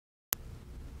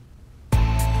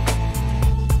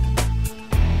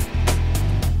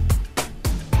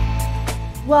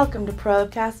Welcome to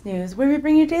Probecast News, where we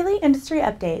bring you daily industry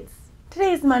updates.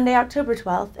 Today is Monday, October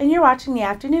 12th, and you're watching the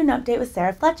Afternoon Update with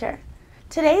Sarah Fletcher.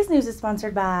 Today's news is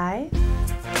sponsored by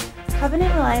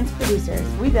Covenant Reliance Producers.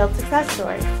 We build success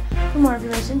stories. For more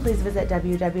information, please visit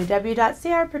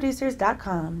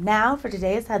www.crproducers.com. Now for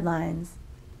today's headlines.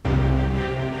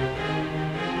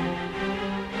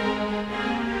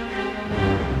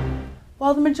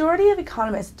 While the majority of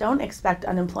economists don't expect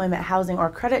unemployment, housing,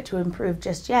 or credit to improve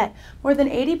just yet, more than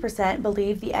 80%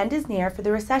 believe the end is near for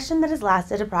the recession that has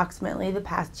lasted approximately the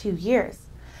past 2 years.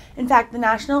 In fact, the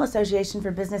National Association for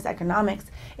Business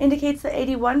Economics indicates that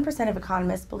 81% of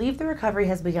economists believe the recovery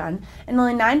has begun, and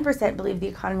only 9% believe the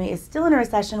economy is still in a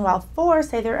recession, while 4%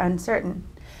 say they're uncertain.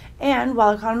 And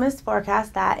while economists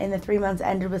forecast that in the 3 months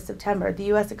ended with September, the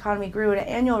U.S. economy grew at an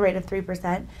annual rate of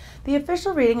 3%, the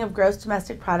official reading of gross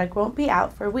domestic product won't be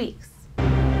out for weeks.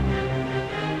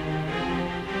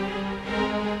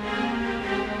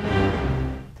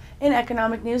 In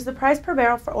economic news, the price per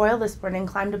barrel for oil this morning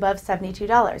climbed above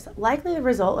 $72, likely the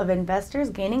result of investors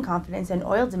gaining confidence in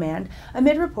oil demand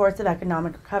amid reports of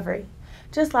economic recovery.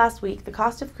 Just last week, the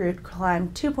cost of crude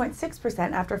climbed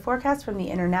 2.6% after forecasts from the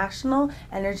International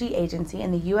Energy Agency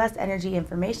and the U.S. Energy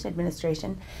Information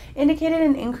Administration indicated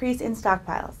an increase in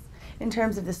stockpiles. In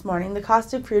terms of this morning, the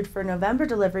cost of crude for November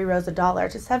delivery rose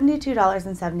 $1 to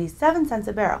 $72.77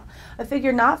 a barrel, a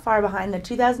figure not far behind the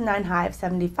 2009 high of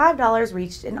 $75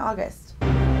 reached in August.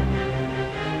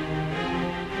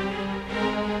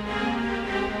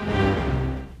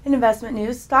 In investment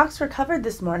news, stocks recovered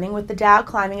this morning with the Dow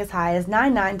climbing as high as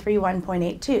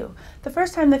 9931.82, the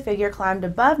first time the figure climbed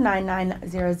above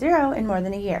 9900 in more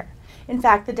than a year. In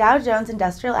fact, the Dow Jones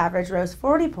Industrial Average rose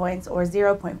 40 points or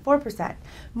 0.4%,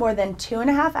 more than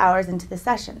 2.5 hours into the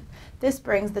session. This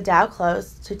brings the Dow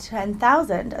close to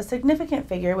 10,000, a significant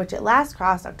figure which it last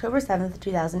crossed October 7,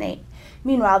 2008.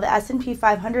 Meanwhile, the S&P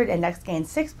 500 index gained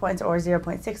 6 points or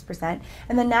 0.6%,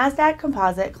 and the Nasdaq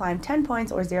Composite climbed 10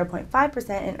 points or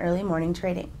 0.5% in early morning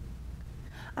trading.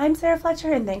 I'm Sarah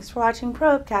Fletcher, and thanks for watching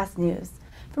Probecast News.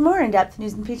 For more in-depth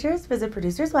news and features, visit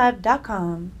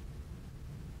producersweb.com.